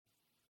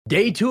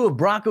Day 2 of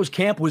Broncos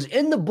camp was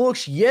in the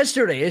books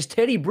yesterday as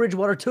Teddy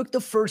Bridgewater took the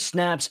first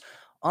snaps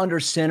under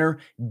center.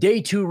 Day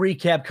 2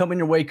 recap coming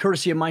your way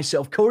courtesy of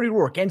myself, Cody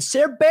Rourke, and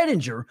Sarah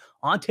Bettinger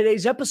on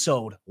today's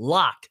episode,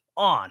 Locked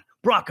on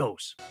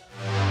Broncos.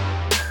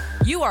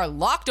 You are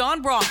Locked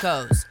on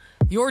Broncos,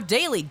 your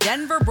daily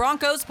Denver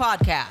Broncos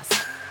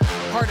podcast.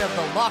 Part of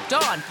the Locked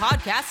on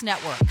Podcast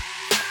Network.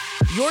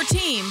 Your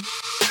team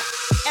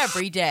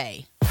every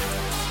day.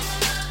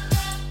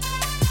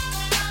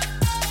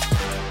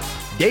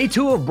 Day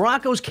 2 of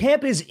Broncos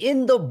camp is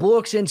in the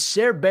books, and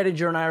Sarah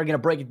Bettinger and I are going to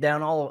break it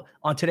down all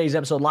on today's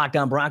episode, Locked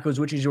on Broncos,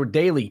 which is your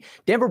daily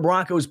Denver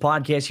Broncos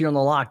podcast here on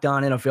the Locked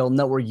on NFL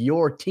Network,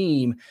 your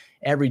team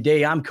every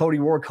day. I'm Cody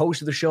Rourke,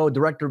 host of the show,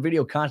 director of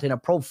video content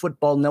at Pro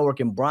Football Network,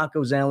 and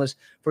Broncos analyst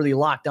for the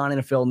Locked on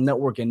NFL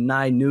Network and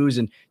 9 News.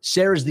 And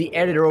Sarah's the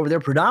editor over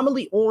there,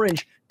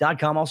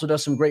 predominantlyorange.com, also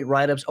does some great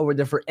write-ups over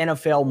there for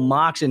NFL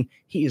Mocks, and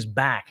he is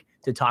back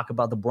to talk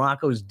about the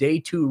Broncos Day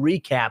 2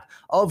 recap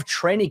of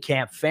training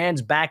camp.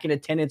 Fans back in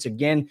attendance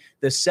again,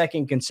 the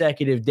second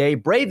consecutive day,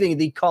 braving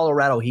the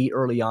Colorado Heat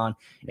early on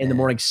in the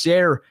morning.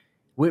 Sarah,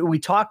 we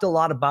talked a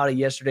lot about it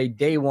yesterday.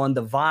 Day 1,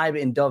 the vibe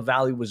in Dove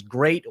Valley was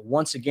great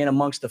once again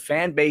amongst the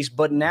fan base.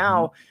 But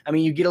now, I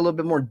mean, you get a little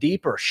bit more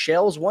deeper.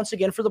 Shells once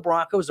again for the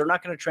Broncos. They're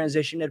not going to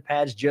transition at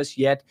pads just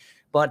yet.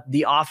 But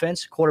the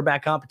offense,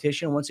 quarterback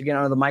competition, once again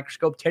under the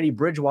microscope. Teddy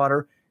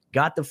Bridgewater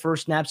got the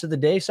first snaps of the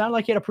day. Sounded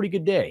like he had a pretty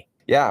good day.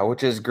 Yeah,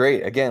 which is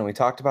great. Again, we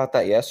talked about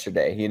that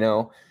yesterday.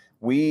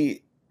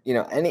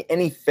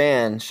 Any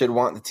fan should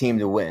want the team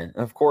to win.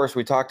 Of course,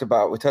 we touched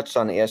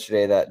on it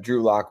yesterday that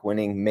Drew Lock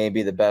winning may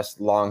be the best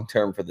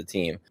long-term for the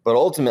team. But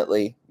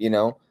ultimately,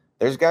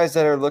 there's guys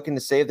that are looking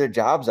to save their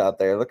jobs out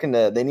there,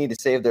 they need to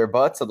save their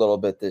butts a little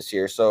bit this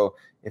year. So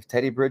if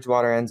Teddy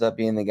Bridgewater ends up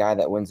being the guy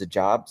that wins the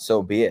job,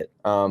 so be it.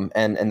 And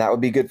that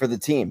would be good for the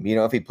team,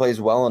 if he plays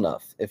well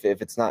enough, if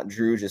it's not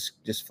Drew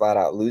just flat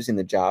out losing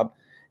the job.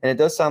 And it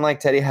does sound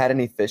like Teddy had an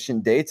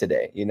efficient day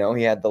today.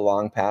 He had the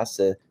long pass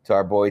to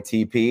our boy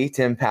TP,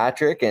 Tim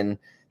Patrick. And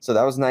so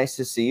that was nice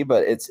to see,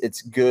 but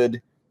it's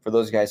good for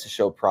those guys to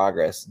show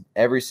progress.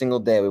 Every single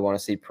day we want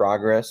to see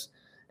progress.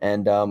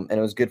 And it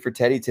was good for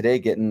Teddy today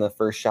getting the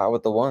first shot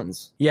with the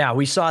ones. Yeah,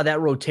 we saw that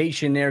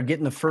rotation there,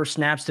 getting the first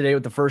snaps today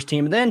with the first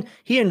team. And then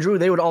he and Drew,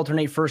 they would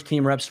alternate first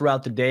team reps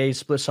throughout the day,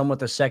 split some with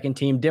the second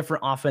team,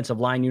 different offensive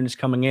line units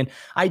coming in.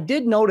 I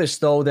did notice,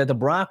 though, that the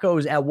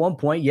Broncos at one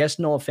point, yes,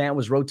 Noah Fant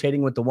was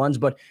rotating with the ones,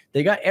 but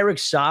they got Eric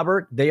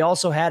Saubert. They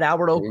also had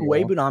Albert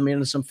Okwuegbunam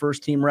into some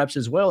first team reps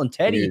as well. And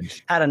Teddy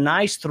had a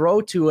nice throw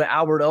to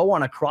Albert O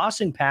on a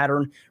crossing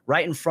pattern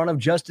right in front of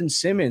Justin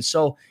Simmons.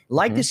 So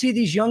to see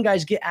these young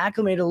guys get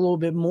acclimated a little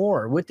bit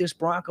more with this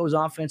Broncos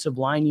offensive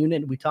line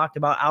unit. We talked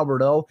about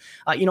Albert O.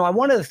 I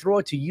wanted to throw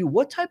it to you.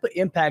 What type of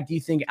impact do you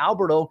think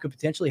Albert O could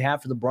potentially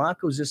have for the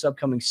Broncos this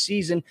upcoming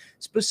season,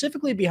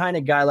 specifically behind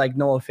a guy like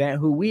Noah Fant,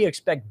 who we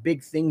expect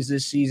big things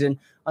this season?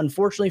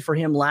 Unfortunately for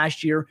him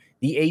last year,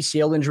 the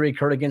ACL injury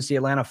occurred against the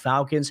Atlanta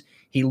Falcons.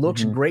 He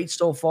looks great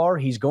so far.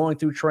 He's going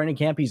through training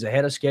camp. He's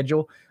ahead of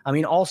schedule. I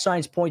mean, all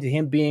signs point to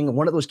him being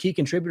one of those key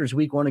contributors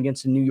week 1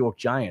 against the New York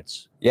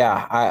Giants.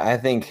 Yeah, I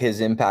think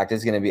his impact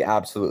is going to be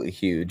absolutely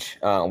huge.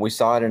 We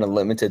saw it in a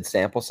limited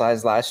sample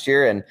size last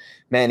year. And,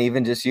 man,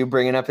 even just you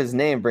bringing up his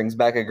name brings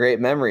back a great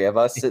memory of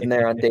us sitting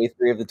there on day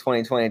 3 of the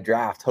 2020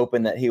 draft,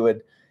 hoping that he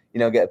would,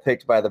 get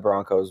picked by the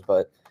Broncos.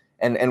 But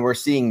and we're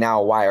seeing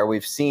now why, or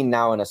we've seen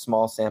now in a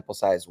small sample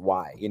size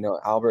why.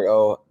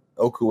 Albert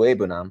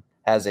Okwuegbunam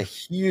has a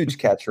huge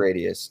catch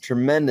radius,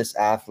 tremendous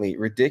athlete,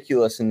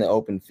 ridiculous in the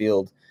open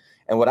field.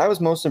 And what I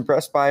was most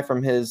impressed by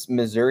from his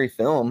Missouri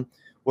film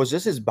was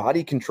just his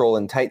body control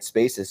in tight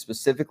spaces,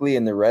 specifically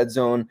in the red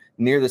zone,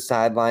 near the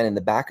sideline, in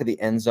the back of the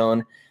end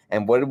zone.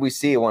 And what did we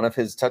see? One of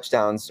his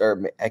touchdowns,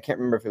 or I can't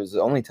remember if it was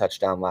the only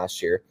touchdown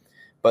last year,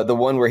 but the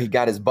one where he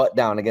got his butt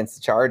down against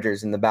the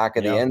Chargers in the back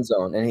of the end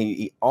zone. And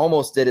he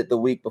almost did it the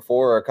week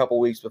before, or a couple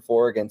weeks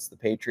before, against the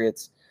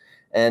Patriots.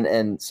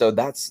 And so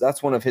that's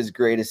one of his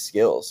greatest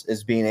skills,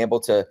 is being able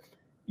to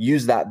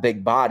use that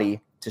big body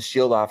to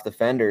shield off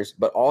defenders,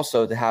 but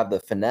also to have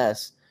the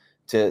finesse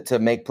to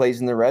make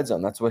plays in the red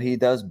zone. That's what he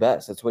does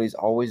best. That's what he's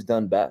always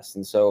done best.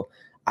 And so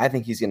I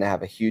think he's going to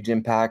have a huge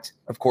impact.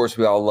 Of course,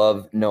 we all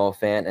love Noah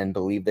Fant and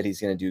believe that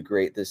he's going to do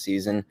great this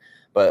season.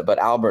 But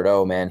Albert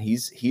O, man,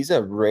 he's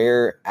a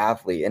rare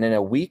athlete. And in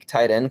a weak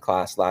tight end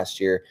class last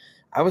year,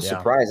 I was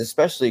surprised,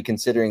 especially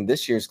considering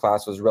this year's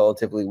class was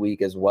relatively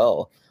weak as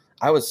well.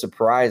 I was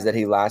surprised that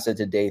he lasted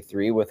to day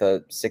 3 with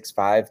a 6'5",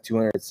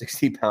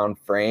 260-pound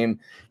frame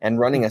and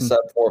running a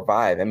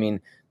sub-4.5. I mean,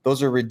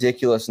 those are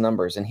ridiculous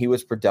numbers, and he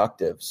was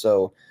productive.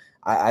 So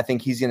I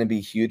think he's going to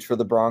be huge for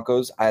the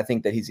Broncos. I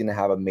think that he's going to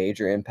have a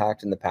major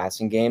impact in the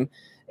passing game.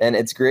 And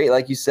it's great,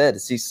 like you said, to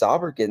see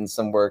Saubert getting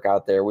some work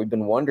out there. We've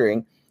been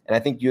wondering, and I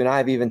think you and I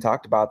have even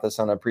talked about this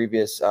on a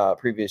previous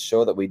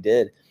show that we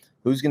did,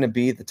 who's going to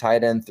be the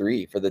tight end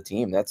 3 for the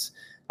team. That's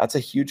a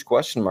huge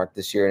question mark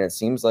this year, and it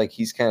seems like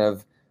he's kind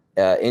of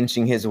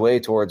inching his way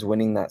towards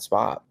winning that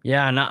spot.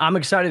 Yeah, and I'm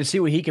excited to see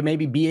what he can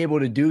maybe be able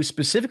to do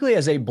specifically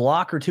as a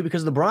blocker too,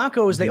 because the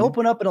Broncos, they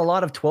open up in a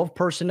lot of 12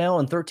 personnel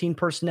and 13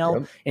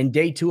 personnel in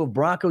day 2 of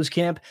Broncos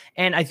camp.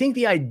 And I think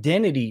the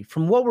identity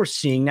from what we're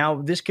seeing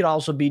now, this could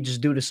also be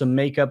just due to some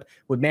makeup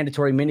with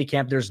mandatory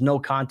minicamp. There's no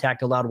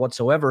contact allowed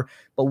whatsoever.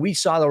 But we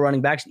saw the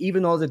running backs,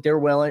 even though that they're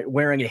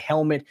wearing a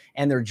helmet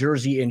and their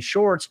jersey and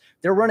shorts,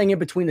 they're running in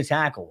between the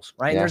tackles,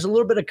 right? Yeah. And there's a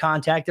little bit of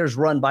contact. There's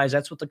run bys.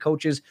 That's what the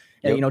coaches,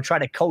 try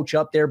to coach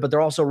up there, but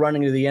they're also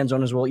running to the end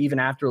zone as well, even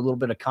after a little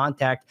bit of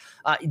contact.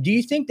 Do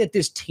you think that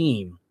this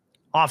team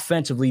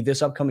offensively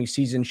this upcoming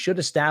season should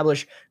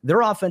establish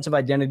their offensive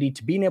identity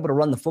to being able to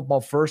run the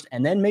football first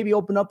and then maybe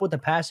open up with the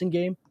passing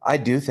game? I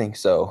do think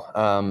so.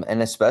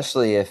 And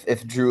especially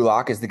if Drew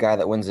Lock is the guy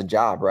that wins the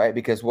job, right?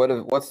 Because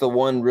what's the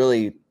one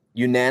really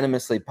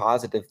unanimously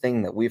positive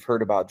thing that we've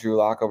heard about Drew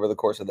Lock over the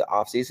course of the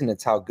offseason?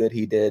 It's how good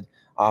he did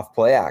off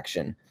play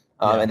action.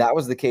 And that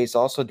was the case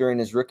also during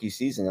his rookie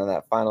season on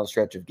that final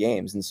stretch of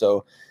games. And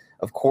so,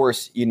 of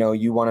course,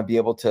 you want to be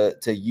able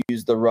to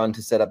use the run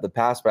to set up the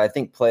pass, but I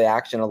think play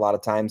action a lot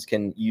of times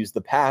can use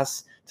the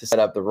pass to set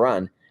up the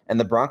run. And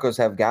the Broncos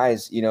have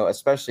guys,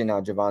 especially now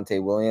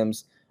Javonte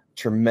Williams,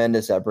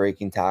 tremendous at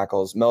breaking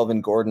tackles.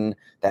 Melvin Gordon,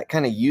 that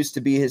kind of used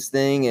to be his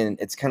thing, and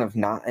it's kind of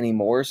not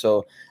anymore.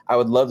 So I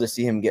would love to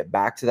see him get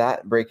back to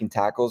that, breaking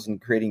tackles and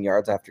creating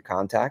yards after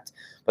contact.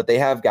 But they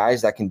have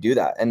guys that can do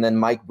that. And then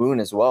Mike Boone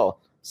as well.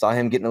 Saw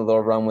him getting a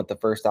little run with the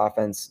first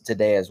offense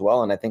today as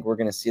well. And I think we're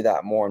going to see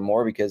that more and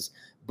more because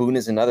Boone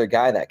is another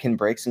guy that can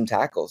break some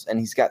tackles and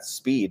he's got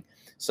speed.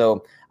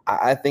 So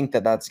I think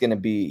that that's going to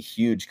be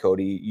huge,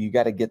 Cody. You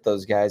got to get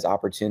those guys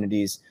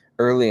opportunities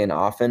early and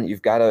often.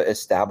 You've got to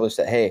establish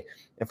that, hey,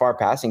 if our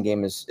passing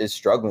game is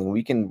struggling,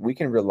 we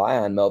can rely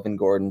on Melvin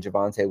Gordon,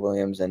 Javonte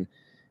Williams,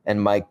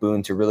 and Mike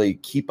Boone to really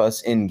keep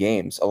us in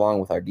games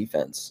along with our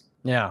defense.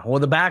 Yeah, well,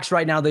 the backs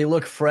right now, they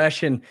look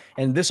fresh, and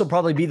this will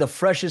probably be the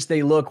freshest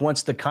they look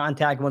once the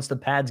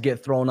pads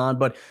get thrown on.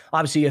 But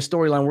obviously, a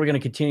storyline we're going to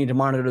continue to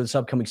monitor this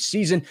upcoming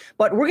season.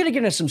 But we're going to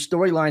get into some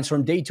storylines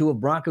from day 2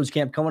 of Broncos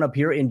camp coming up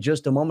here in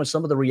just a moment.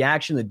 Some of the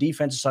reaction, the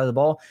defensive side of the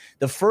ball,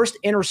 the first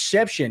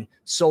interception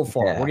so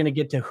far. Yeah. We're going to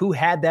get to who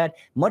had that,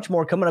 much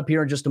more coming up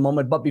here in just a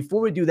moment. But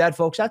before we do that,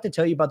 folks, I have to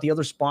tell you about the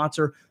other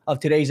sponsor of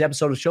today's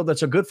episode of the show.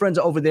 That's our good friends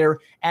over there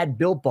at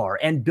Built Bar.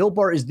 And Built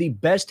Bar is the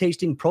best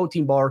tasting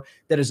protein bar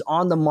that is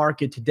on the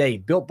market today.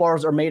 Built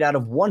Bars are made out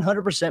of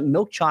 100%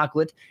 milk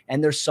chocolate,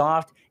 and they're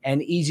soft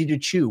and easy to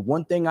chew.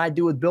 One thing I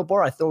do with Built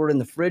Bar, I throw it in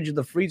the fridge or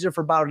the freezer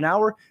for about an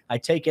hour. I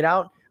take it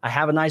out. I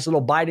have a nice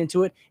little bite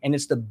into it, and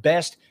it's the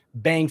best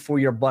bang for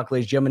your buck,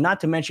 ladies and gentlemen. Not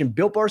to mention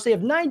Built Bars, they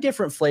have 9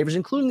 different flavors,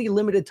 including the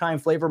limited time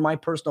flavor. My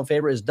personal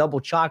favorite is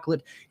double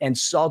chocolate and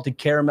salted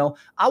caramel.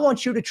 I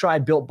want you to try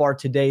Built Bar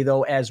today,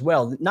 though, as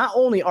well. Not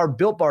only are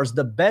Built Bars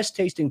the best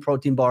tasting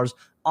protein bars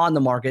on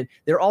the market,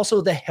 they're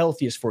also the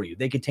healthiest for you.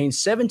 They contain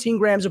 17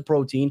 grams of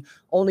protein,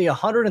 only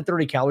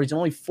 130 calories, and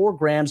only 4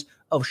 grams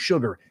of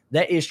sugar.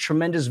 That is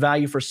tremendous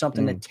value for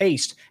something that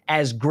tastes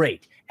as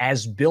great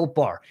as Built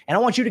Bar. And I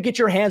want you to get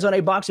your hands on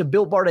a box of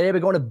Built Bar today by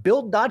going to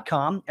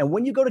Built.com. And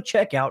when you go to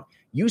checkout,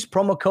 use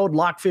promo code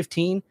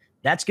LOCK15.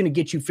 That's going to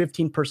get you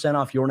 15%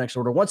 off your next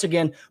order. Once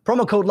again,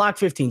 promo code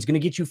LOCK15 is going to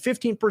get you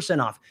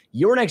 15% off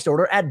your next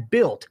order at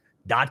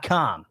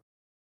Built.com.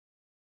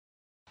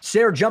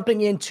 Sarah,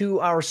 jumping into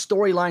our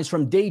storylines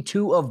from day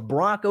 2 of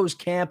Broncos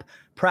camp.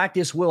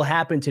 Practice will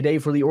happen today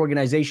for the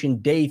organization,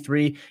 day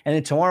 3. And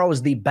then tomorrow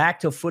is the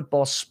Back to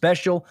Football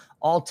special.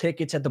 All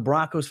tickets at the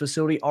Broncos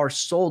facility are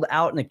sold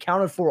out and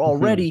accounted for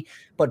already.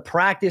 But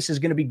practice is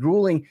going to be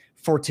grueling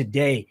for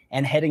today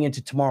and heading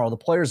into tomorrow. The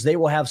players, they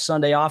will have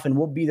Sunday off, and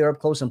we'll be there up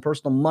close and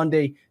personal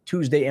Monday,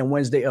 Tuesday, and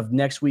Wednesday of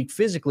next week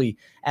physically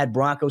at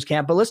Broncos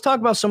camp. But let's talk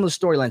about some of the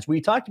storylines.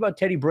 We talked about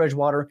Teddy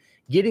Bridgewater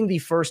getting the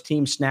first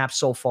team snaps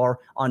so far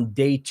on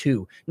day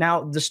 2.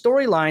 Now, the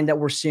storyline that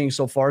we're seeing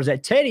so far is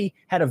that Teddy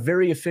had a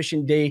very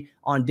efficient day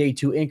on day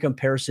 2 in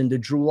comparison to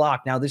Drew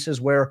Lock. Now, this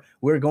is where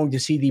we're going to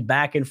see the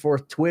back and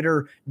forth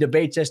Twitter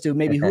debates as to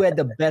maybe who had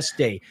the best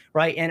day,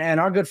 right? And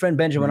our good friend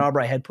Benjamin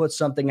Albright had put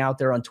something out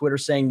there on Twitter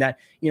saying that,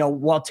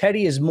 while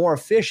Teddy is more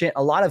efficient,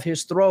 a lot of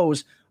his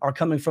throws are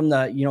coming from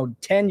the,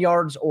 10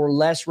 yards or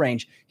less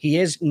range. He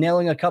is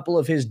nailing a couple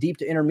of his deep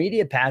to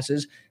intermediate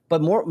passes,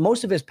 but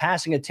most of his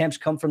passing attempts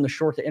come from the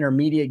short to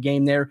intermediate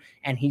game there,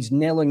 and he's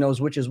nailing those,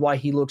 which is why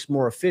he looks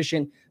more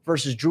efficient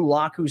versus Drew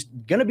Lock, who's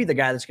going to be the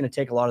guy that's going to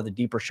take a lot of the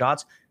deeper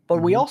shots. But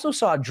we also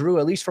saw Drew,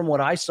 at least from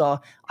what I saw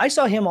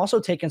him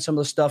also taking some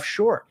of the stuff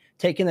short,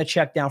 taking the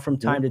check down from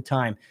time to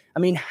time. I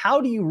mean,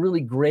 how do you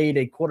really grade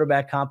a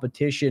quarterback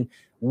competition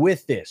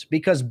with this?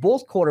 Because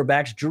both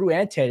quarterbacks, Drew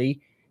and Teddy,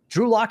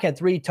 Drew Lock had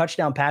 3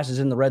 touchdown passes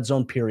in the red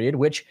zone period,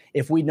 which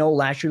if we know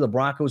last year the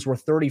Broncos were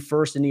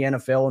 31st in the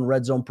NFL in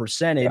red zone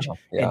percentage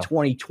in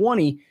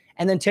 2020.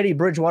 And then Teddy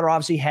Bridgewater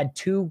obviously had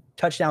 2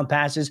 touchdown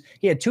passes.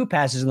 He had 2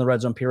 passes in the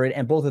red zone period,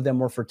 and both of them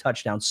were for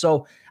touchdowns.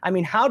 So, I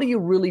mean, how do you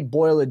really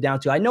boil it down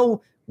to? I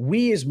know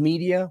we as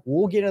media,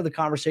 we'll get into the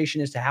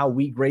conversation as to how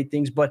we grade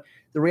things, but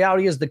the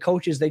reality is the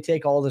coaches, they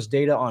take all this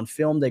data on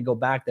film, they go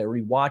back, they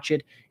rewatch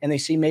it, and they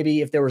see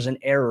maybe if there was an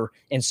error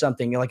in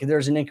something, like if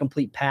there's an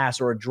incomplete pass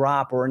or a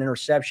drop or an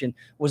interception,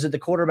 was it the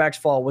quarterback's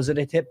fault? Was it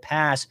a tip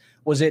pass?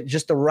 Was it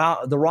just the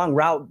wrong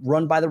route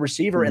run by the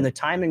receiver and the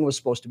timing was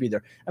supposed to be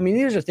there? I mean,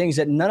 these are things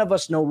that none of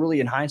us know really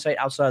in hindsight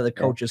outside of the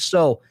coaches.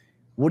 So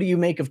what do you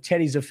make of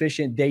Teddy's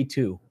efficient day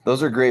 2?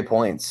 Those are great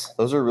points.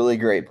 Those are really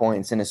great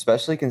points. And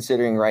especially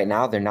considering right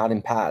now they're not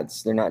in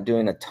pads. They're not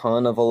doing a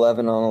ton of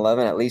 11 on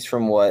 11, at least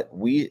from what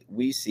we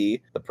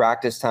see. The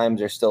practice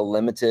times are still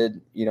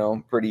limited,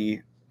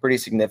 pretty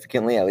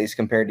significantly, at least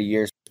compared to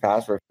years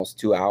past, where almost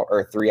 2 hours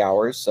or 3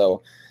 hours.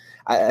 So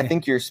I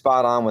think you're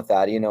spot on with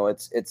that.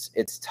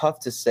 It's tough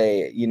to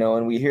say,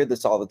 and we hear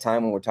this all the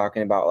time when we're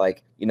talking about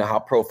how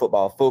Pro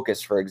Football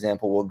Focus, for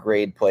example, will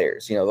grade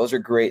players. Those are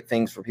great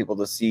things for people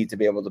to see, to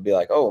be able to be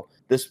like, oh,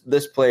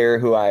 this player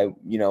who I,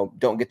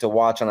 don't get to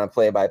watch on a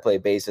play-by-play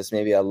basis,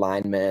 maybe a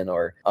lineman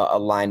or a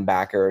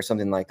linebacker or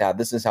something like that.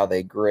 This is how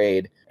they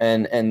grade.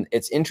 And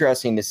it's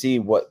interesting to see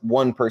what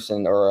one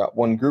person or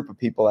one group of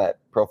people at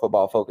Pro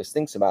Football Focus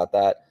thinks about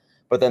that.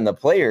 But then the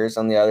players,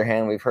 on the other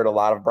hand, we've heard a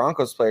lot of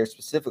Broncos players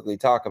specifically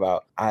talk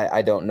about,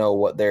 I don't know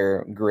what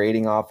they're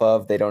grading off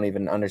of. They don't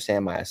even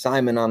understand my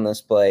assignment on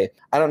this play.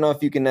 I don't know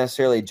if you can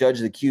necessarily judge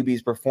the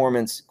QB's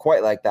performance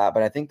quite like that,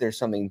 but I think there's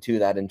something to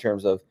that in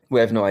terms of we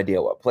have no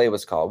idea what play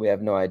was called. We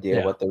have no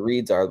idea what the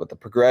reads are, what the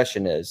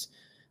progression is.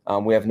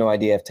 We have no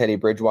idea if Teddy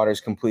Bridgewater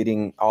is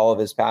completing all of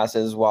his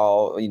passes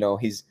while,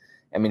 he's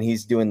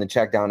doing the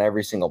check down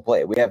every single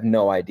play. We have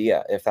no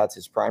idea if that's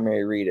his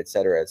primary read, et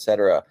cetera, et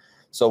cetera.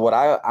 So what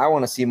I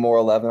want to see more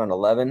 11 on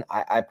 11.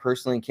 I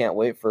personally can't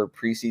wait for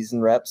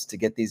preseason reps to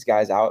get these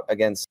guys out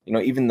against,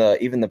 even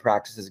the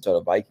practices of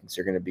the Vikings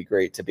are going to be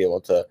great to be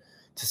able to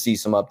see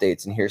some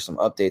updates and hear some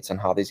updates on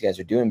how these guys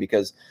are doing,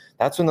 because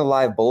that's when the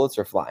live bullets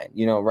are flying.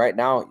 Right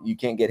now you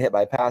can't get hit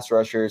by pass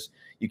rushers.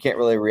 You can't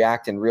really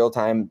react in real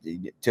time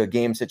to a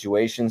game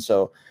situation.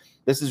 So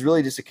this is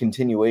really just a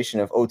continuation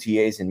of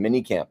OTAs and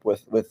minicamp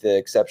with the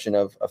exception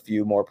of a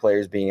few more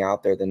players being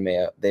out there than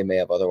they may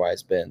have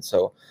otherwise been.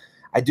 So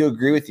I do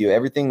agree with you.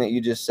 Everything that you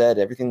just said,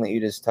 everything that you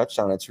just touched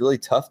on, it's really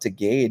tough to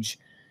gauge,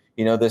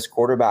 this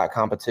quarterback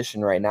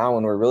competition right now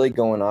when we're really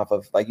going off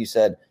of, like you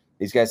said,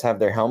 these guys have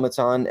their helmets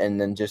on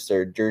and then just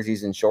their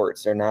jerseys and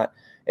shorts.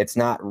 It's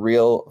not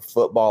real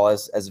football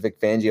as Vic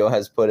Fangio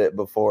has put it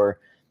before.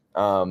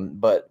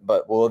 But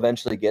we'll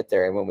eventually get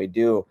there. And when we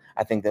do,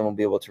 I think then we'll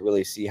be able to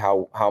really see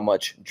how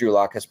much Drew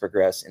Lock has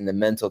progressed in the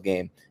mental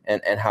game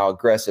and how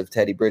aggressive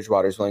Teddy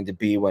Bridgewater is willing to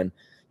be when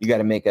you got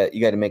to make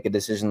a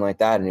decision like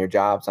that and your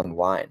job's on the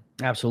line.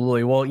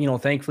 Absolutely. Well,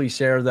 thankfully,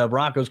 Sarah, the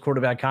Broncos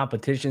quarterback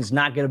competition is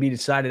not going to be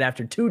decided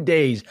after 2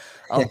 days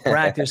of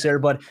practice there.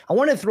 But I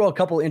want to throw a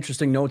couple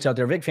interesting notes out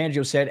there. Vic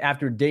Fangio said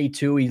after day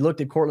 2, he looked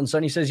at Courtland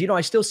Sutton. He says,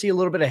 I still see a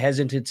little bit of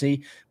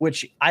hesitancy,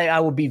 which I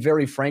will be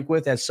very frank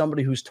with, as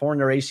somebody who's torn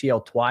their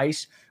ACL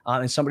twice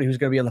and somebody who's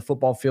going to be on the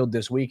football field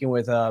this weekend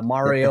with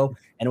Mario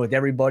and with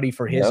everybody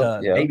for his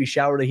baby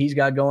shower that he's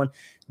got going.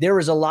 There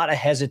is a lot of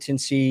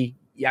hesitancy.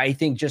 Yeah, I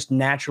think just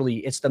naturally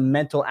it's the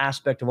mental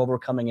aspect of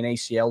overcoming an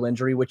ACL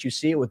injury, which you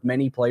see it with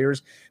many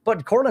players.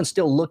 But Cortland's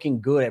still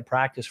looking good at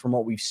practice from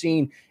what we've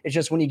seen. It's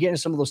just when you get into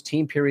some of those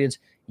team periods,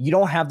 you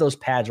don't have those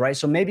pads, right?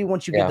 So maybe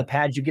once you get the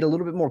pads, you get a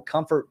little bit more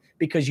comfort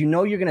because you're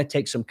going to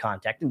take some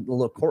contact. And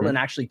look, Cortland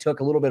actually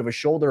took a little bit of a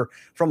shoulder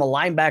from a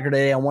linebacker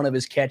today on one of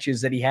his catches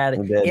that he had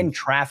in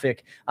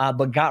traffic,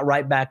 but got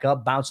right back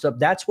up, bounced up.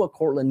 That's what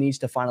Cortland needs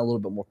to find a little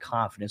bit more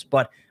confidence.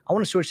 But I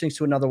want to switch things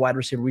to another wide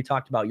receiver we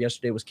talked about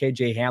yesterday was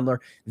KJ Hamler.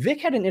 Vic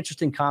had an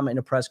interesting comment in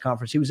a press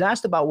conference. He was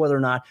asked about whether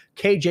or not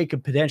KJ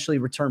could potentially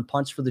return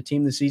punts for the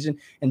team this season.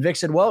 And Vic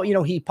said, well,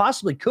 he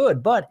possibly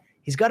could, but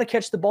he's got to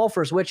catch the ball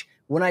first, which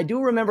when I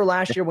do remember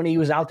last year when he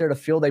was out there to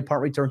field a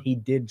punt return, he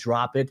did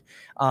drop it.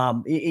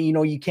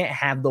 You can't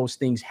have those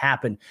things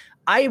happen.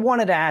 I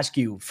wanted to ask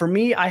you, for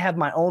me, I have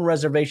my own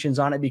reservations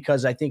on it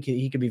because I think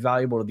he could be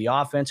valuable to the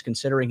offense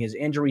considering his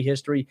injury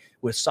history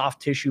with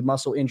soft tissue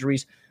muscle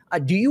injuries.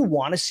 Do you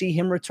want to see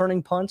him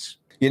returning punts?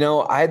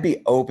 I'd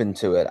be open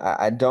to it.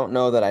 I don't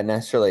know that I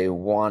necessarily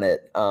want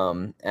it.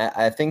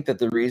 I think that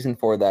the reason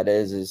for that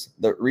is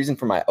the reason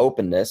for my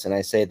openness, and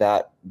I say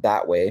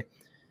that way,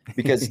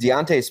 because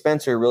Deontay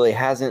Spencer really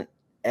hasn't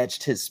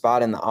etched his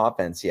spot in the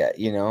offense yet.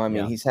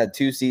 He's had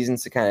 2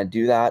 seasons to kind of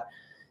do that.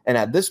 And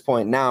at this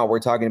point now, we're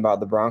talking about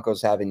the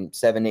Broncos having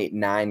 7, 8,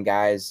 9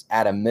 guys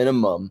at a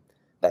minimum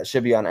that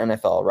should be on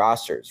NFL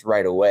rosters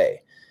right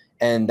away.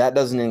 And that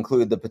doesn't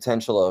include the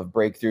potential of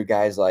breakthrough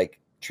guys like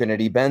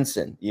Trinity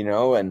Benson,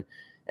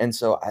 and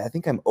so I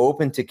think I'm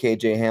open to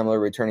KJ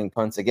Hamler returning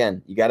punts.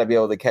 Again, you got to be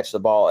able to catch the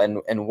ball.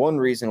 And one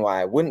reason why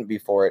I wouldn't be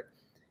for it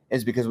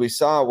is because we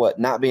saw what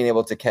not being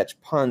able to catch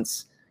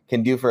punts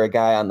can do for a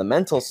guy on the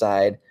mental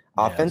side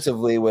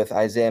offensively with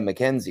Isaiah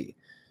McKenzie.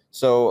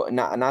 So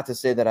not to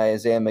say that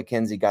Isaiah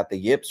McKenzie got the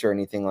yips or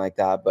anything like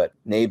that, but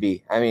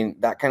maybe.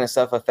 That kind of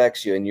stuff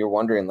affects you, and you're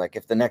wondering,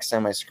 if the next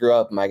time I screw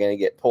up, am I going to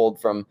get pulled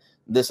from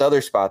this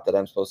other spot that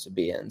I'm supposed to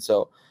be in?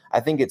 So I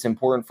think it's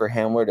important for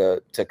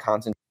Hamler to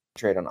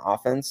concentrate on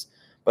offense.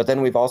 But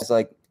then we've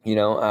also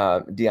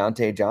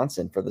Deontay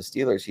Johnson for the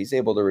Steelers. He's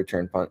able to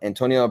return punt.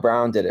 Antonio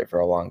Brown did it for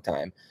a long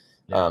time.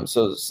 Yeah.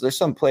 So there's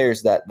some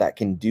players that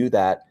can do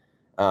that.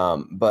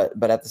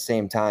 But at the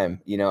same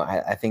time,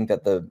 I think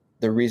that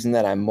the reason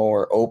that I'm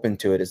more open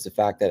to it is the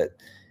fact that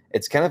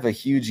it's kind of a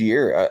huge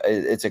year.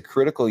 It's a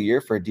critical year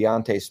for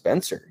Deontay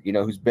Spencer,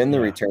 who's been the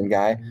return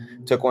guy,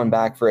 took one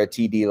back for a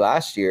TD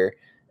last year.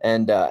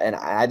 And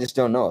I just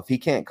don't know if he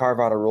can't carve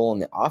out a role in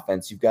the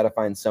offense, you've got to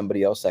find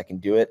somebody else that can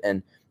do it.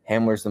 And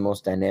Hamler's the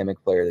most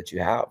dynamic player that you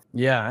have.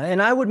 Yeah,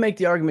 and I would make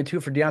the argument too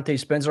for Deontay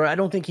Spencer. I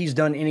don't think he's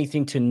done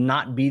anything to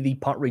not be the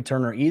punt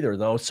returner either,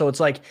 though. So it's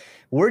like,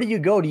 where do you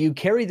go? Do you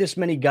carry this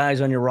many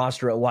guys on your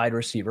roster at wide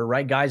receiver,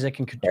 right? Guys that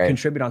can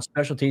contribute on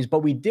special teams. But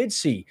we did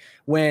see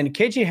when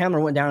KJ Hamler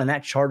went down in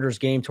that Chargers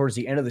game towards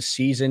the end of the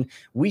season,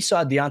 we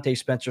saw Deontay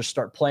Spencer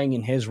start playing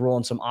in his role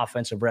in some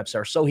offensive reps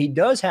there. So he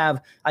does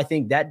have, I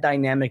think, that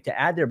dynamic to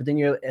add there. But then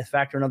you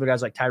factor in other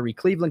guys like Tyree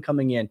Cleveland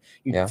coming in,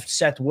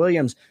 Seth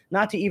Williams,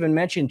 not to even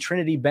mention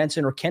Trinity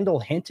Benson or Kendall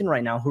Hinton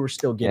right now, who are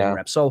still getting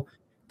reps. So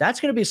that's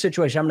going to be a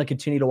situation I'm going to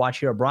continue to watch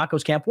here at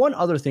Broncos camp. One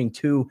other thing,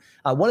 too,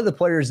 one of the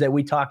players that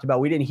we talked about,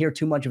 we didn't hear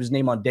too much of his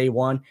name on day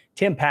one,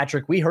 Tim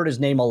Patrick. We heard his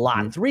name a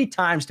lot, 3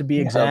 times to be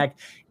exact.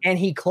 And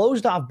he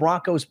closed off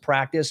Broncos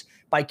practice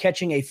by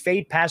catching a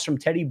fade pass from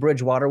Teddy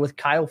Bridgewater with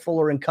Kyle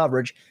Fuller in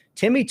coverage.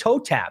 Timmy toe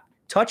tap,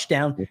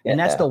 touchdown, and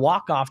that's the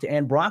walk-off to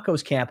end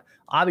Broncos camp.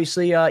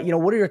 Obviously,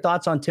 what are your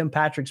thoughts on Tim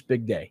Patrick's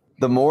big day?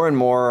 The more and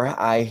more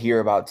I hear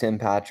about Tim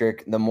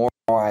Patrick, the more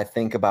I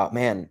think about,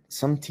 man,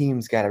 some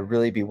teams got to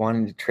really be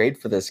wanting to trade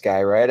for this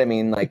guy, right? I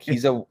mean, like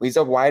he's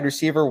a wide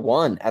receiver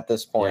 1 at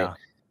this point.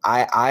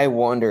 Yeah. I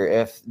wonder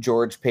if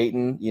George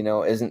Paton,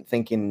 isn't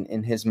thinking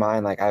in his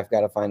mind, like, I've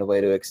got to find a way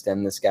to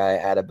extend this guy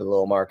at a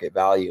below market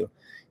value.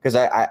 Because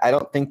I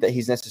don't think that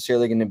he's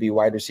necessarily going to be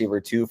wide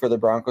receiver 2 for the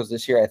Broncos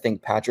this year. I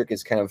think Patrick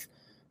is kind of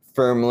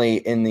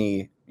firmly in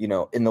the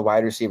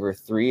wide receiver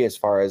 3 as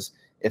far as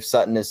if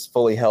Sutton is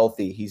fully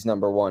healthy, he's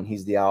number 1,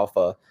 he's the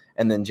alpha.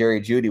 And then Jerry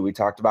Jeudy, we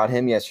talked about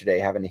him yesterday,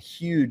 having a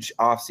huge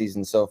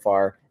offseason so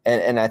far.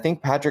 And I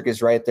think Patrick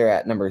is right there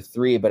at number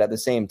 3, but at the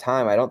same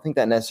time, I don't think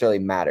that necessarily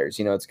matters.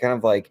 It's kind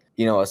of like,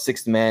 a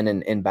sixth man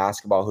in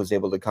basketball who's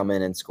able to come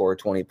in and score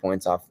 20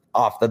 points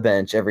off the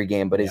bench every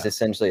game, but is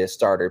essentially a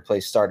starter,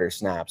 plays starter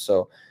snaps.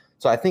 So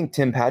I think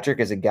Tim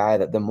Patrick is a guy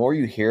that the more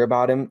you hear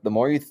about him, the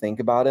more you think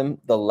about him,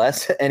 the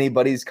less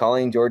anybody's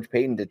calling George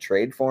Paton to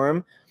trade for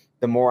him,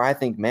 the more I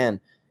think, man,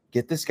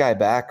 get this guy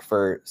back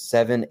for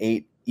 7,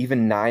 8,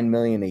 even $9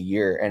 million a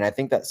year. And I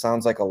think that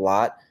sounds like a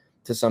lot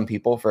to some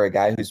people for a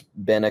guy who's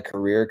been a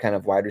career kind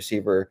of wide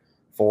receiver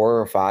 4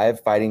 or 5,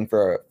 fighting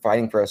for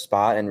a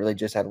spot and really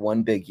just had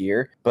one big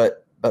year.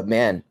 But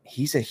man,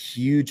 he's a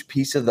huge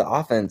piece of the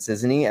offense,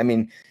 isn't he? I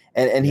mean,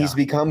 and he's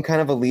become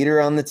kind of a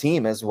leader on the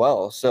team as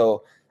well.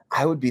 So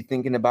I would be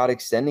thinking about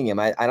extending him.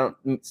 I don't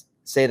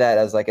say that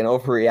as like an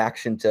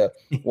overreaction to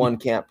one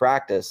camp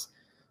practice.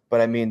 But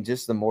I mean,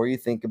 just the more you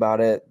think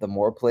about it, the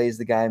more plays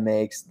the guy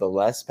makes, the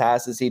less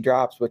passes he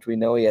drops, which we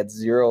know he had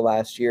 0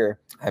 last year.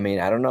 I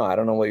mean, I don't know. I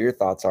don't know what your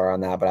thoughts are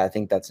on that, but I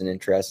think that's an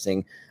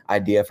interesting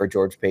idea for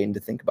George Paton to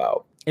think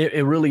about.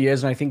 It really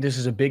is, and I think this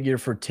is a big year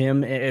for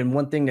Tim. And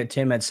one thing that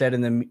Tim had said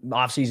in the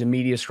offseason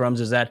media scrums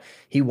is that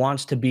he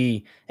wants to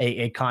be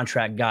a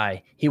contract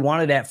guy. He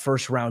wanted that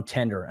first-round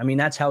tender. I mean,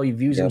 that's how he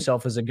views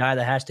himself as a guy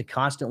that has to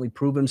constantly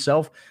prove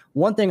himself.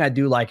 One thing I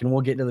do like, and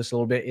we'll get into this a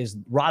little bit, is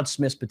Rod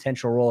Smith's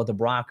potential role at the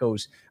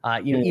Broncos.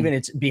 Even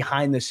it's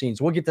behind the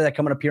scenes. We'll get to that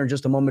coming up here in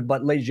just a moment.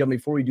 But ladies and gentlemen,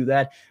 before we do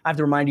that, I have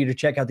to remind you to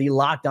check out the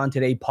Locked On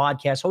Today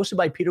podcast hosted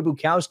by Peter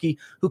Bukowski,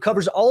 who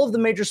covers all of the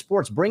major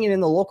sports, bringing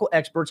in the local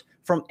experts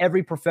from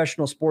every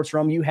professional sports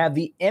realm. You have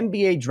the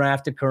NBA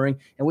draft occurring,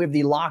 and we have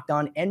the Locked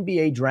On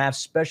NBA draft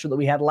special that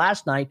we had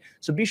last night.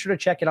 So be sure to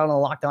check it out on the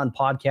Locked On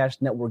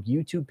Podcast Network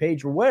YouTube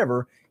page or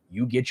wherever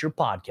you get your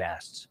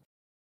podcasts.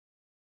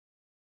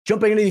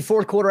 Jumping into the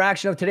fourth quarter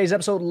action of today's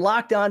episode,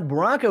 Locked On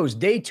Broncos.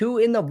 Day 2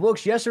 in the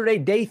books yesterday,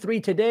 day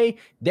 3 today,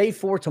 day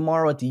 4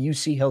 tomorrow at the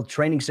UC Health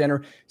Training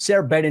Center.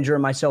 Sarah Bedinger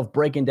and myself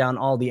breaking down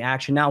all the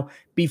action. Now,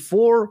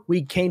 before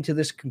we came to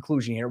this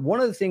conclusion here, one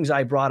of the things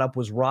I brought up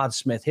was Rod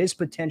Smith, his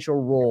potential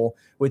role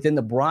within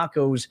the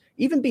Broncos,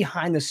 even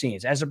behind the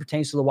scenes as it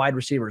pertains to the wide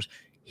receivers.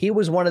 He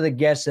was one of the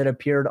guests that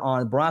appeared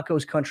on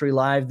Broncos Country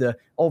Live, the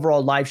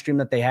overall live stream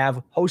that they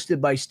have,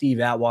 hosted by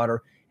Steve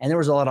Atwater. And there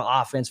was a lot of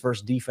offense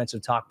versus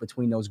defensive talk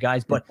between those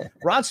guys. But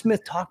Rod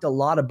Smith talked a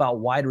lot about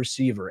wide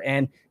receiver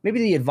and maybe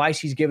the advice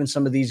he's given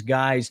some of these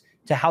guys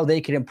to how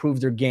they can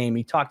improve their game.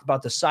 He talked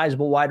about the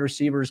sizable wide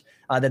receivers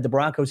that the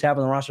Broncos have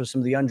on the roster,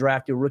 some of the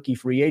undrafted rookie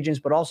free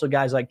agents, but also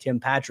guys like Tim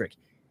Patrick.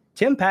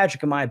 Tim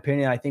Patrick, in my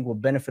opinion, I think will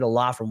benefit a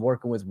lot from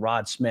working with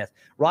Rod Smith.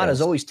 Rod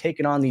has always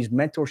taken on these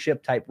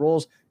mentorship type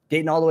roles,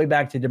 dating all the way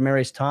back to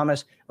Demaryius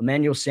Thomas,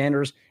 Emmanuel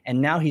Sanders,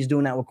 and now he's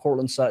doing that with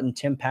Cortland Sutton,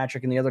 Tim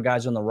Patrick, and the other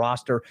guys on the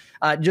roster.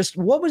 Just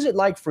what was it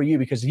like for you?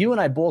 Because you and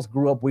I both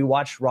grew up, we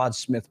watched Rod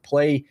Smith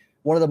play,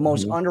 one of the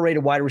most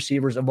underrated wide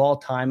receivers of all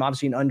time,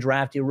 obviously an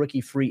undrafted rookie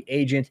free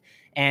agent,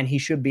 and he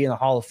should be in the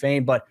Hall of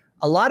Fame. But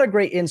a lot of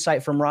great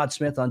insight from Rod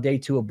Smith on day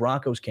 2 of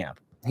Broncos camp.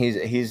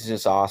 He's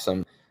just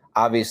awesome.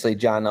 Obviously,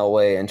 John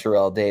Elway and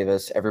Terrell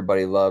Davis,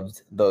 everybody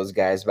loved those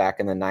guys back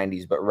in the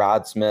 90s. But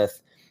Rod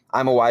Smith,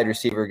 I'm a wide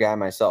receiver guy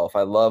myself.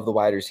 I love the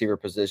wide receiver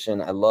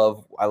position. I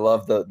love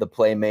the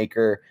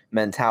playmaker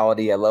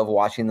mentality. I love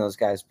watching those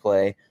guys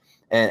play.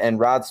 And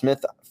Rod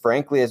Smith,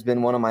 frankly, has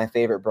been one of my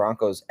favorite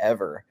Broncos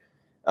ever.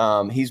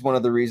 He's one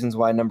of the reasons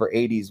why number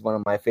 80 is one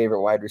of my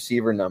favorite wide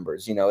receiver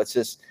numbers. It's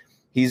just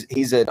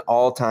he's an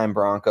all-time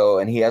Bronco,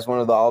 and he has one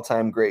of the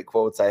all-time great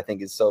quotes I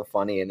think is so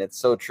funny, and it's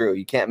so true.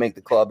 You can't make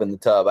the club in the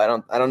tub. I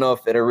don't know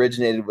if it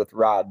originated with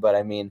Rod, but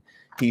I mean,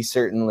 he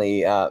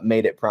certainly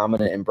made it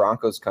prominent in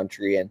Broncos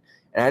country, and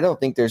I don't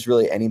think there's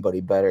really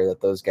anybody better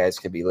that those guys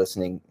could be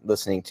listening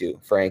to,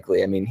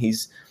 frankly. I mean,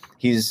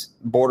 he's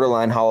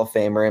borderline Hall of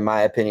Famer. In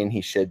my opinion,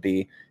 he should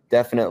be.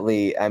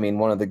 Definitely, I mean,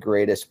 one of the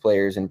greatest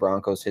players in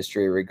Broncos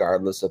history,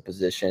 regardless of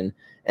position.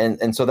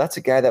 And so that's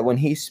a guy that when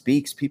he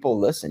speaks, people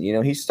listen.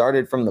 He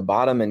started from the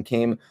bottom and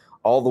came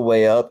all the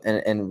way up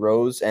and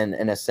rose and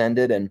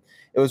ascended. And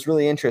it was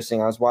really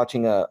interesting. I was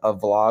watching a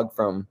vlog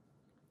from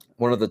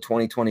one of the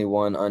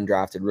 2021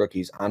 undrafted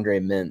rookies, Andre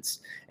Mintz,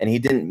 and he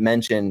didn't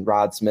mention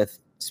Rod Smith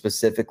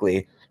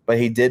specifically, but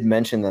he did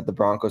mention that the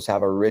Broncos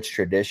have a rich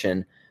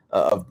tradition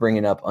of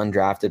bringing up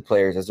undrafted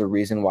players as a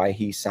reason why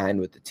he signed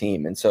with the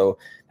team. And so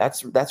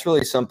that's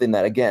really something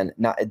that, again,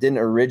 it didn't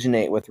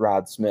originate with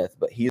Rod Smith,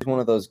 but he's one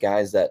of those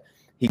guys that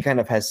he kind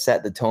of has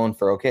set the tone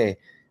for, okay,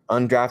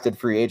 undrafted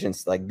free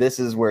agents, like this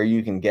is where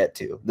you can get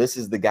to. This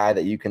is the guy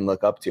that you can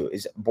look up to.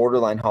 He's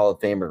borderline Hall of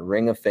Famer,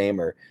 Ring of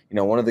Famer,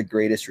 one of the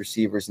greatest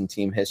receivers in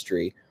team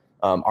history,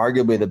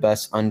 arguably the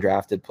best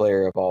undrafted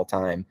player of all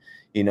time.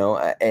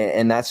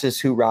 And that's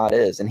just who Rod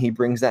is. And he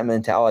brings that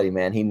mentality,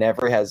 man.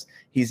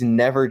 He's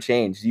never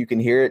changed. You can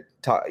hear it,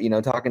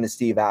 talking to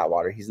Steve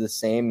Atwater. He's the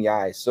same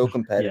guy, so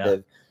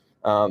competitive,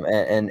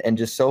 and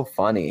just so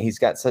funny. He's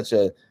got such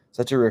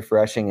a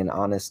refreshing and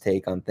honest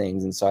take on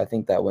things. And so I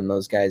think that when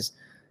those guys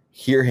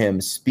hear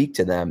him speak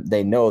to them,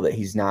 they know that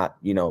he's not,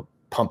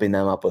 pumping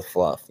them up with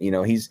fluff.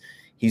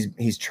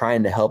 He's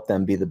trying to help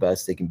them be the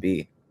best they can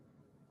be.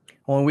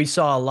 Well, we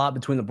saw a lot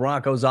between the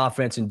Broncos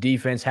offense and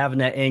defense, having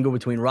that angle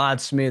between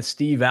Rod Smith,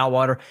 Steve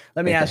Atwater.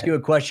 Let me ask you a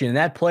question. In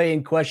that play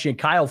in question,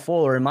 Kyle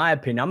Fuller, in my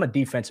opinion, I'm a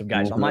defensive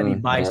guy, so I might be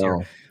biased here.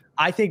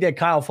 I think that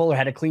Kyle Fuller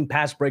had a clean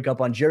pass breakup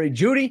on Jerry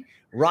Jeudy.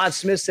 Rod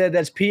Smith said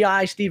that's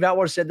PI. Steve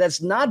Atwater said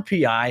that's not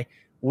PI.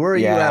 Where are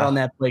you at on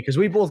that play? Because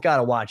we both got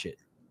to watch it.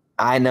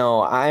 I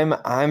know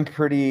I'm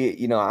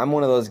pretty, I'm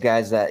one of those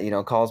guys that,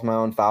 calls my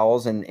own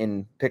fouls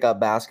in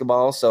pickup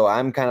basketball. So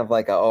I'm kind of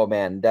like, oh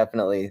man,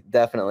 definitely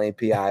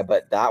PI.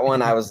 But that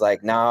one, I was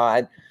like,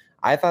 no,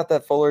 I thought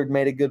that Fuller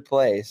made a good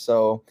play.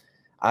 So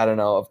I don't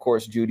know. Of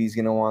course, Judy's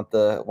going to want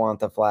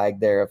the flag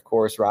there. Of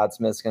course, Rod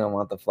Smith's going to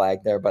want the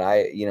flag there. But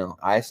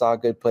I saw a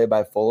good play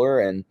by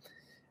Fuller, and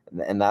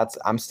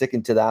I'm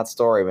sticking to that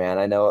story, man.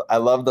 I know I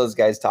love those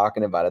guys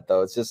talking about it,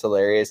 though. It's just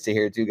hilarious to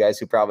hear two guys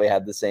who probably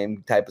had the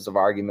same types of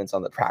arguments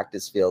on the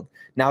practice field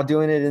now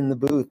doing it in the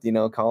booth,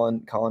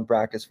 calling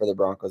practice for the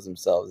Broncos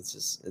themselves.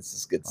 It's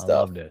just good stuff. I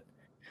loved it.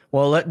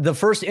 Well, the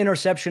first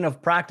interception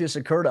of practice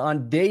occurred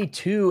on day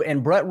 2,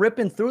 and Brett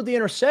Rippon threw the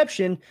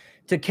interception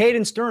to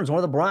Caden Stearns, one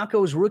of the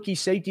Broncos rookie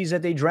safeties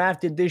that they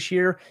drafted this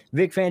year.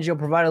 Vic Fangio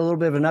provided a little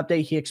bit of an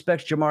update. He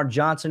expects Jamar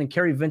Johnson and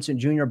Kerry Vincent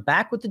Jr.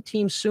 back with the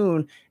team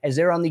soon, as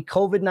they're on the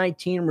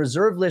COVID-19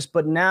 reserve list.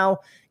 But now,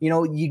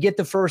 you get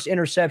the first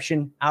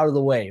interception out of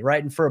the way,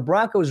 right? And for a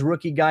Broncos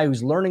rookie guy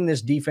who's learning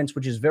this defense,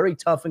 which is very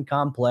tough and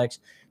complex,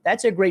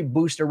 that's a great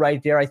booster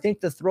right there. I think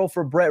the throw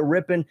for Brett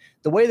Rippon,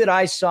 the way that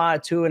I saw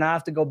it too, and I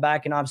have to go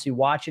back and obviously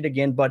watch it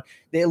again, but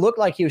it looked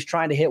like he was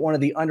trying to hit one of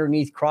the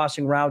underneath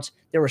crossing routes.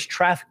 There was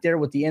traffic there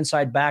with the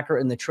inside backer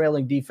and the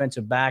trailing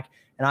defensive back.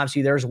 And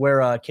obviously there's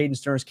where Caden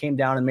Stearns came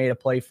down and made a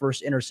play,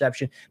 first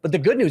interception. But the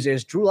good news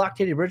is Drew Lock,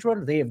 Teddy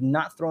Bridgewater, they have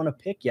not thrown a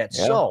pick yet.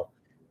 Yeah. So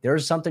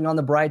there's something on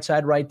the bright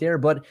side right there.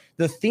 But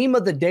the theme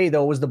of the day,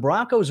 though, was the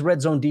Broncos'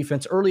 red zone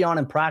defense early on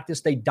in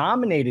practice. They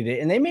dominated it,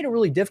 and they made it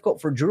really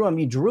difficult for Drew. I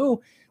mean, Drew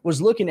was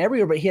looking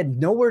everywhere, but he had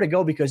nowhere to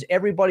go because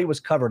everybody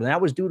was covered. And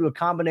that was due to a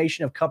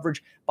combination of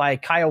coverage by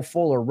Kyle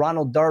Fuller,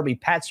 Ronald Darby,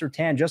 Pat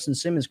Surtain, Justin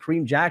Simmons,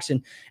 Kareem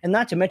Jackson, and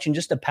not to mention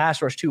just the pass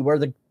rush, too, where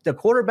the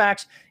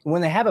quarterbacks,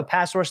 when they have a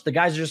pass rush, the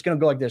guys are just going to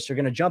go like this. They're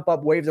going to jump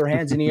up, wave their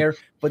hands in the air,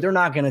 but they're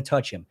not going to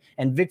touch him.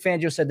 And Vic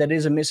Fangio said that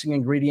is a missing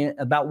ingredient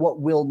about what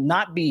will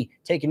not be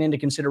taken into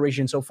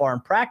consideration so far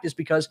in practice,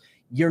 because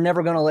you're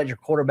never going to let your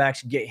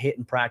quarterbacks get hit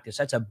in practice.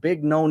 That's a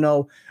big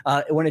no-no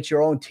when it's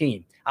your own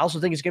team. I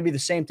also think it's going to be the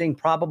same thing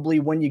probably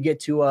when you get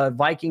to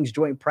Vikings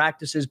joint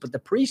practices, but the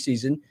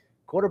preseason,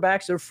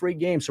 quarterbacks are free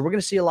games. So we're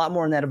going to see a lot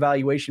more in that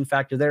evaluation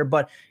factor there.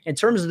 But in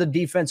terms of the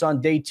defense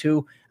on day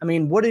 2, I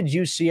mean, what did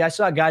you see? I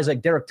saw guys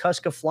like Derek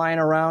Tuska flying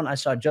around. I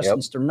saw Justin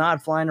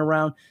Sternad flying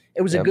around.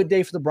 It was a good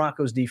day for the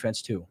Broncos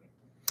defense too.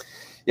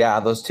 Yeah,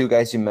 those two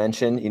guys you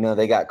mentioned,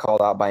 they got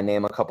called out by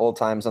name a couple of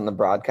times on the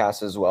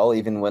broadcast as well,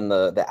 even when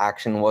the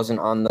action wasn't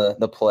on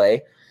the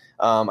play.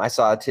 I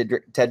saw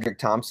Tedrick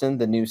Thompson,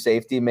 the new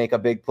safety, make a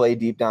big play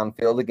deep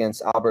downfield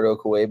against Albert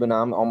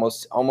Okwuegbunam.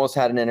 Almost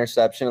had an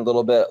interception, a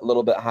little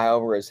bit high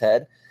over his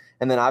head.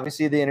 And then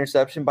obviously the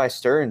interception by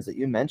Stearns that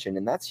you mentioned.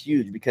 And that's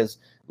huge because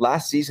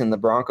last season, the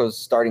Broncos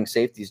starting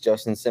safeties,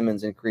 Justin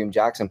Simmons and Kareem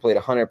Jackson, played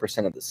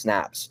 100% of the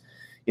snaps,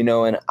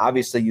 and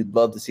obviously you'd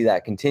love to see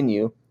that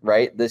continue,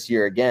 right, this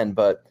year again.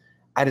 But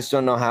I just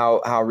don't know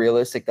how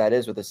realistic that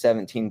is with a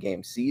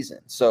 17-game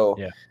season. So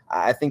yeah.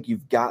 I think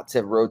you've got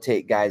to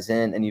rotate guys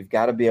in, and you've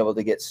got to be able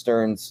to get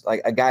Stearns,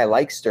 like a guy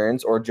like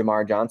Stearns or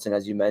Jamar Johnson,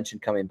 as you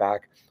mentioned, coming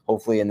back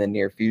hopefully in the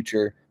near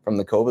future from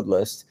the COVID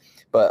list.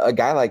 But a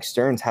guy like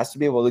Stearns has to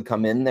be able to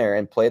come in there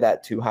and play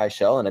that too high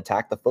shell and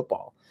attack the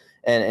football.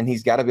 And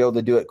he's got to be able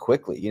to do it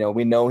quickly.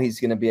 We know he's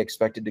going to be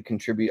expected to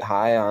contribute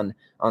high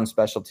on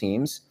special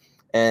teams.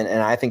 And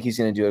I think he's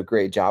going to do a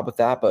great job with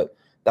that. But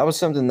that was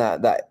something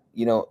that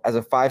as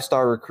a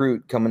 5-star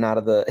recruit coming out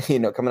of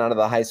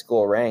the high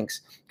school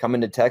ranks, coming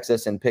to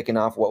Texas and picking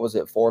off,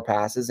 4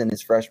 passes in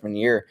his freshman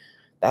year,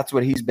 that's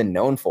what he's been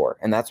known for.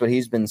 And that's what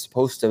he's been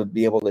supposed to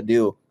be able to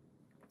do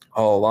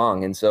all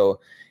along. And so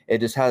it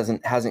just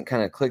hasn't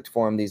kind of clicked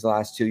for him these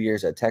last 2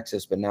 years at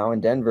Texas. But now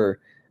in Denver,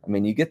 I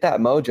mean, you get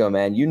that mojo,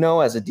 man.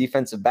 As a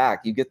defensive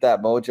back, you get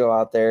that mojo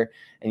out there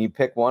and you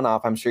pick one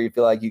off. I'm sure you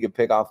feel like you could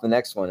pick off the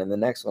next one and the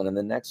next one and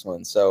the next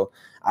one. So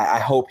I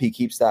hope he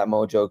keeps that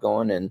mojo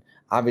going. And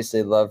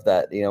obviously love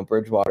that,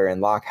 Bridgewater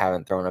and Locke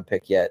haven't thrown a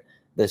pick yet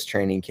this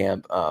training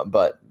camp.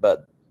 But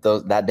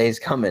that day's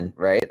coming,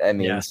 right? I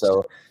mean, yes.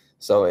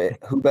 So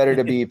who better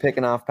to be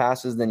picking off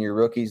passes than your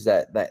rookies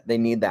that they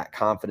need that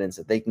confidence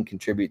that they can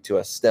contribute to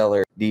a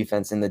stellar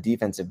defense in the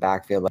defensive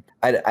backfield.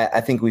 I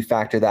think we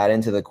factor that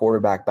into the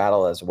quarterback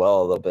battle as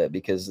well a little bit,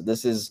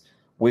 because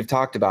we've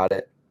talked about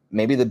it,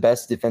 maybe the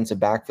best defensive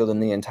backfield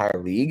in the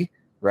entire league,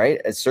 right?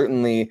 It's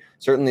certainly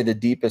the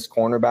deepest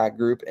cornerback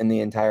group in the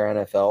entire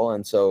NFL.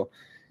 And so,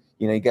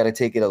 you got to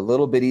take it a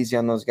little bit easy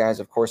on those guys.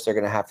 Of course, they're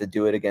going to have to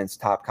do it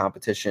against top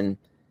competition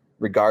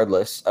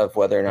regardless of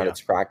whether or not it's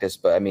practice.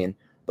 But I mean,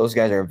 those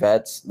guys are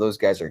vets. Those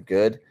guys are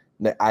good.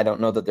 I don't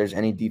know that there's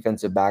any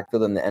defensive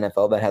backfield in the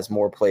NFL that has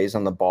more plays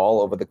on the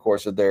ball over the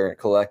course of their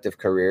collective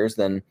careers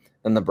than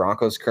the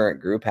Broncos'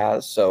 current group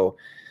has. So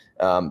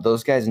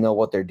those guys know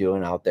what they're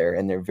doing out there,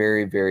 and they're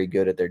very, very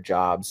good at their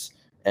jobs.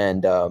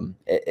 And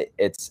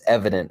it's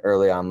evident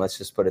early on. Let's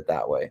just put it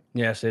that way.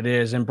 Yes, it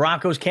is. And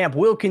Broncos camp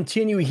will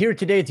continue here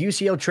today at the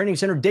UCL Training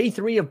Center. Day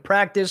 3 of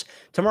practice.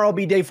 Tomorrow will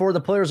be day 4. The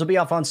players will be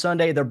off on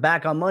Sunday. They're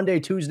back on Monday,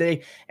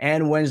 Tuesday,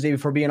 and Wednesday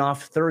before being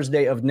off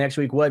Thursday of next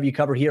week. We'll have you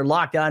covered here,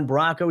 Locked On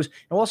Broncos. And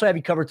we'll also have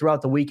you covered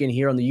throughout the weekend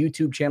here on the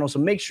YouTube channel. So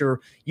make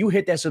sure you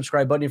hit that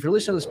subscribe button. If you're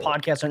listening to this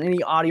podcast on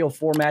any audio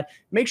format,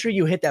 make sure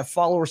you hit that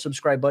follow or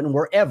subscribe button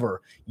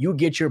wherever you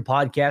get your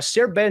podcast.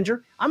 Sarah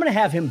Benninger, I'm going to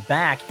have him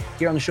back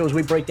here on the show as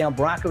we break down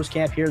Broncos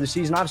camp here this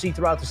season, obviously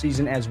throughout the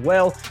season as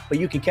well. But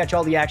you can catch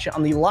all the action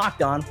on the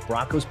Locked On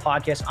Broncos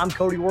podcast. I'm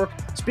Cody Work,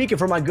 speaking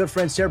for my good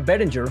friend Sarah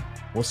Benninger.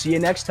 We'll see you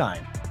next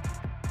time.